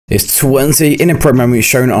It's 20 inappropriate moments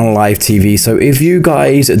shown on live TV, so if you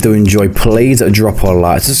guys do enjoy, please drop a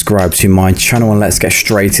like, subscribe to my channel, and let's get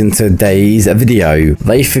straight into today's video.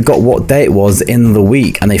 They forgot what day it was in the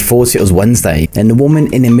week and they thought it was Wednesday. And the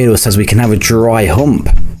woman in the middle says we can have a dry hump.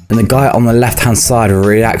 And the guy on the left hand side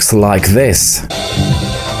reacts like this.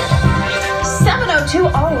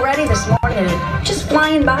 7:02 already this morning. Just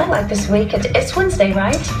flying by like this week. It's Wednesday,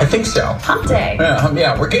 right? I think so. Hump day.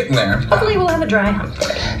 Yeah, we're getting there. Hopefully we'll have a dry hump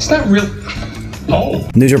day. It's not real. Oh.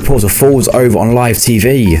 News reporter falls over on live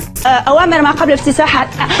TV. أوامر ما قبل افتتاح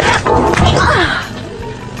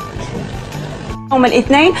يوم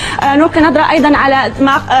الاثنين نلقي نظرة أيضا على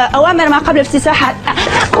أوامر ما قبل افتتاح.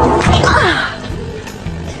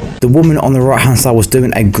 The woman on the right hand side was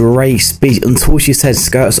doing a great speech until she said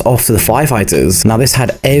skirts off to the firefighters. Now this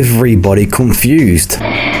had everybody confused.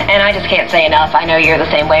 And I just can't say enough. I know you're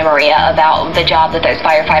the same way, Maria, about the job that those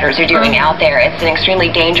firefighters are doing out there. It's an extremely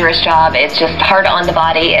dangerous job. It's just hard on the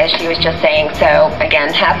body, as she was just saying. So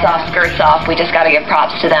again, hats off, skirts off. We just got to give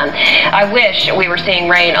props to them. I wish we were seeing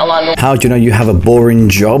rain along the... How do you know you have a boring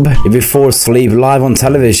job? If you fall asleep live on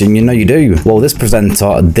television, you know you do. Well, this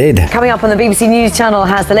presenter did. Coming up on the BBC News Channel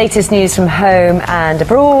has the latest news from home and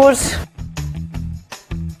abroad.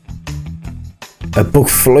 A bug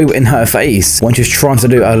flew in her face when she was trying to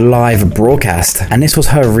do a live broadcast, and this was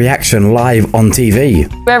her reaction live on TV.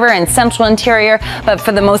 River and central interior, but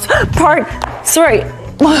for the most part, sorry.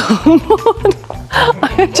 That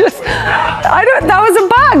was a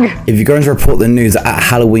bug. If you're going to report the news at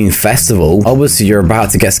Halloween festival, obviously you're about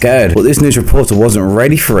to get scared, but this news reporter wasn't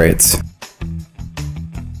ready for it.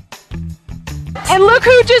 And look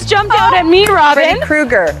who just jumped out at me, Robin. Freddy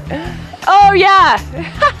Krueger. Oh, yeah.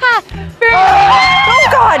 Oh,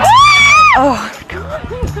 God. Oh, God.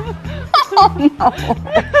 Oh,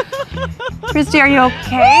 no. Christy, are you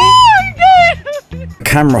okay?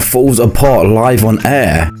 Camera falls apart live on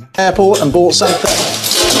air. Airport and bought something.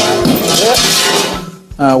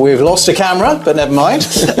 We've lost a camera, but never mind.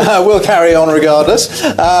 We'll carry on regardless.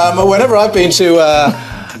 Whenever I've been to...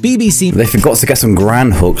 BBC. They forgot to get some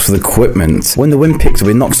ground hooks for the equipment. When the wind picked up,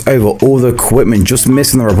 it knocks over all the equipment, just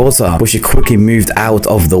missing the reporter, but she quickly moved out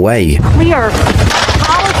of the way. Clear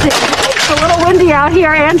politics. It's a little windy out here,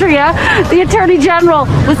 Andrea. The Attorney General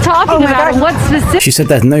was talking about what specific... She said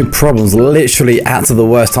there's no problems literally at the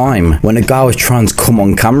worst time, when a guy was trying to come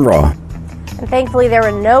on camera. And thankfully there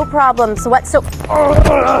were no problems. Oh,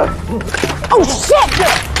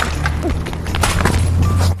 shit!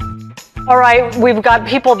 All right, we've got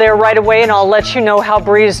people there right away, and I'll let you know how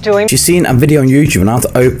Bree's doing. She's seen a video on YouTube on how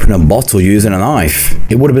to open a bottle using a knife.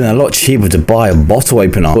 It would have been a lot cheaper to buy a bottle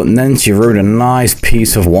opener, but then she ruined a nice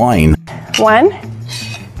piece of wine. 1,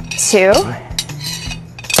 2.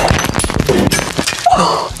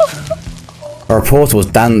 A reporter was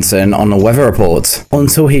dancing on the weather report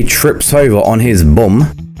until he trips over on his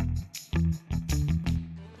bum.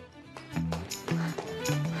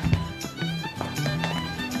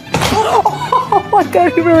 Oh my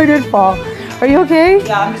God, he really did fall. Are you okay?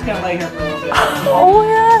 Yeah, I'm just gonna lay here for a little bit. Oh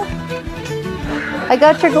yeah. I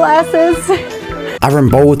got your glasses. Aaron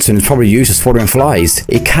Bolton is probably used to swallowing flies.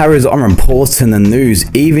 He carries on reporting the news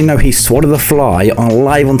even though he swallowed a fly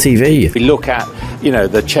live on TV. If we look at, you know,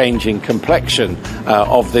 the changing complexion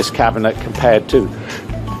of this cabinet compared to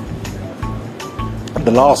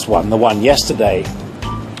the last one, the one yesterday,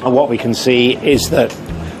 and what we can see is that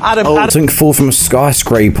something fall from a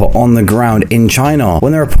skyscraper on the ground in China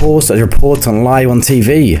when the reporter is reporting live on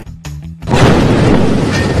TV.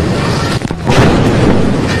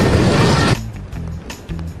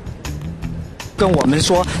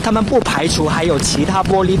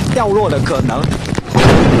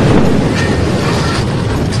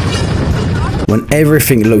 When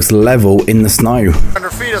everything looks level in the snow. 100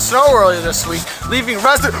 feet of snow earlier this week, leaving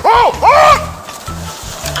residents. Oh!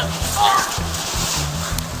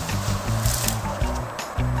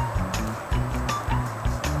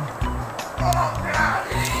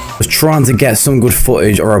 Was trying to get some good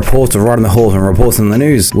footage or a reporter riding the horse and reporting the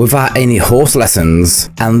news without any horse lessons,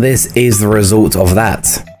 and this is the result of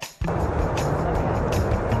that.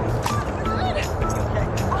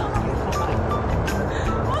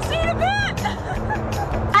 We'll see in a bit.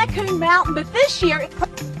 I couldn't mountain, but this year it's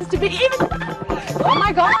to be even. Oh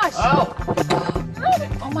my gosh. Oh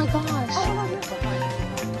my gosh.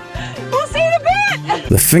 We'll see in a bit.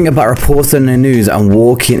 The thing about reporting the news and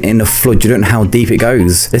walking in the flood, you don't know how deep it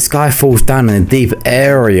goes. This guy falls down in a deep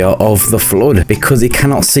area of the flood because he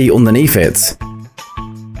cannot see underneath it.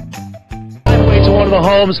 To one of the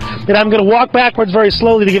homes, and I'm going to walk backwards very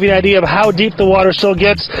slowly to give you an idea of how deep the water still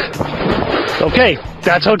gets. Okay,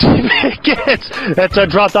 That's how deep it gets. That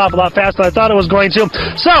dropped off a lot faster than I thought it was going to.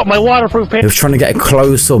 So, my waterproof He was trying to get a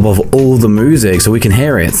close-up of all the music so we can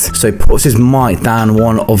hear it. So he puts his mic down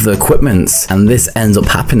one of the equipments, and this ends up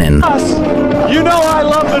happening. You know I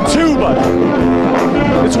love the tuba.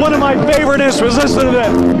 It's one of my favorite instruments. Listen to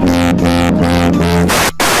that.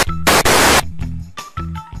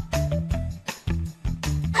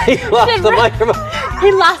 He lost the microphone.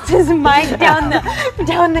 He lost his mic down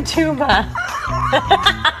the tuba.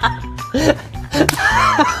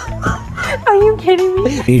 Are you kidding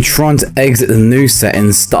me? You're trying to exit the news set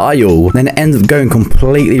in style, then it ends up going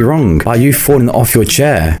completely wrong by you falling off your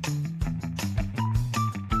chair.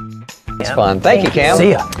 It's fun. Thank you, Cam.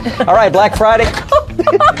 See ya. All right, Black Friday.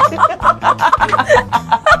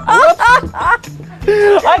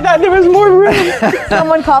 I thought there was more room.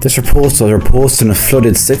 Someone called. This reporter reports in a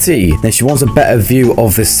flooded city. Then she wants a better view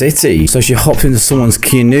of the city, so she hops into someone's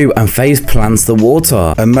canoe and face plants the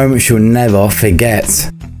water. A moment she'll never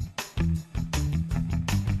forget.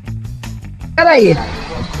 Peraí.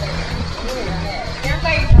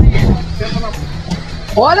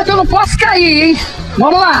 Olha que eu não posso cair, hein?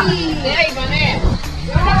 Vamos lá.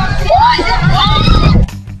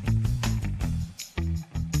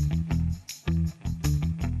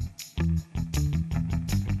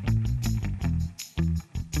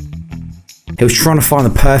 He was trying to find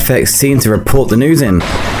the perfect scene to report the news in.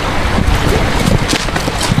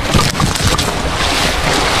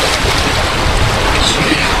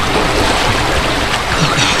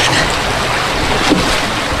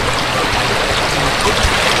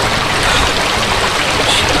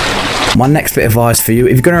 My next bit of advice for you,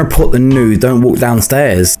 if you're going to report the news, don't walk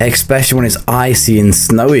downstairs, especially when it's icy and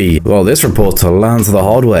snowy. Well, this reporter learned the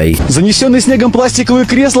hard way. Занесенное снегом пластиковое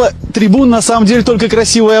кресло, трибун на самом деле только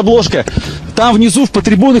красивая обложка. Там внизу в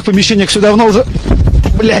потрибунных помещениях все давно уже...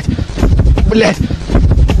 Блять.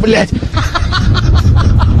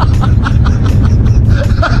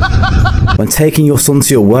 When taking your son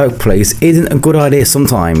to your workplace isn't a good idea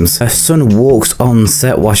sometimes. A son walks on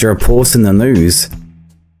set while you're reporting the news.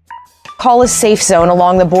 Call a safe zone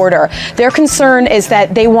along the border. Their concern is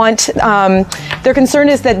that they want. Their concern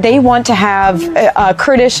is that they want to have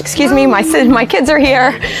Kurdish. Excuse me, my kids are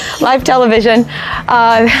here. Live television.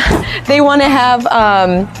 They want to have.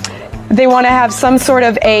 They want to have some sort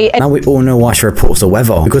of a. Now we all know why she reports the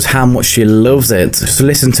weather, because how much she loves it. So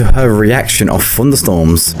listen to her reaction of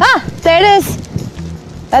thunderstorms. Ah, there it is.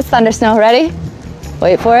 That's thunder snow. Ready?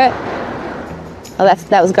 Wait for it. Oh,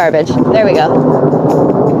 that was garbage. There we go.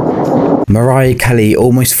 Mariah Carey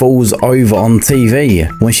almost falls over on TV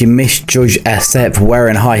when she misjudged a step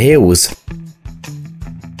wearing high heels.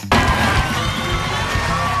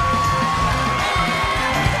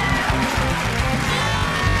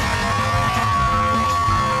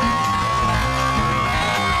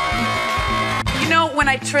 You know, when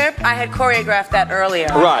I tripped, I had choreographed that earlier.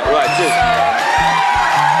 Right,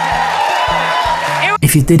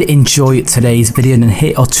 If you did enjoy today's video, then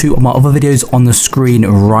hit or two of my other videos on the screen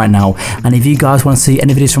right now. And if you guys want to see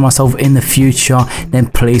any videos from myself in the future, then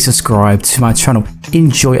please subscribe to my channel.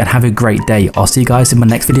 Enjoy and have a great day. I'll see you guys in my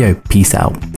next video. Peace out.